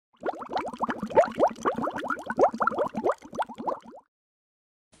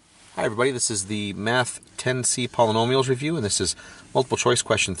Hi everybody, this is the Math 10C Polynomials review, and this is multiple choice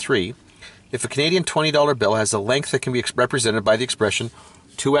question 3. If a Canadian $20 bill has a length that can be represented by the expression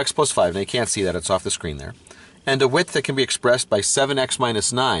 2x plus 5, now you can't see that, it's off the screen there, and a width that can be expressed by 7x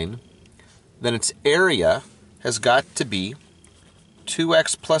minus 9, then its area has got to be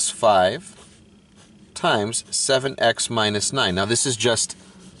 2x plus 5 times 7x minus 9. Now this is just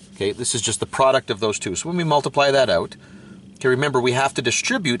the product of those two. So when we multiply that out, okay, remember we have to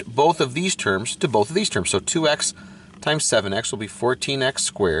distribute both of these terms to both of these terms. So 2x times 7x will be 14x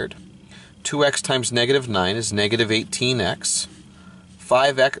squared. 2x times negative 9 is negative 18x.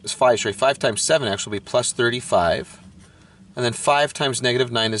 5 times 7x will be plus 35. And then 5 times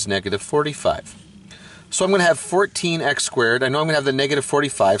negative 9 is negative 45. So I'm going to have 14x squared. I know I'm going to have the negative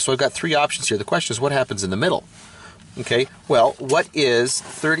 45, so I've got three options here. The question is, what happens in the middle? Okay, well, what is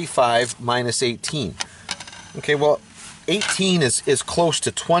 35 minus 18? Okay, well, 18 is close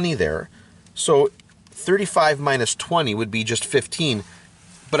to 20 there, so 35 minus 20 would be just 15,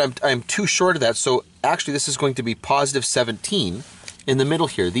 but I'm too short of that, so actually this is going to be positive 17 in the middle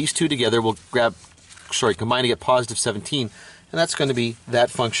here. These two together will combine to get positive 17, and that's going to be that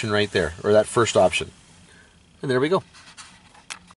function right there, or that first option. And there we go.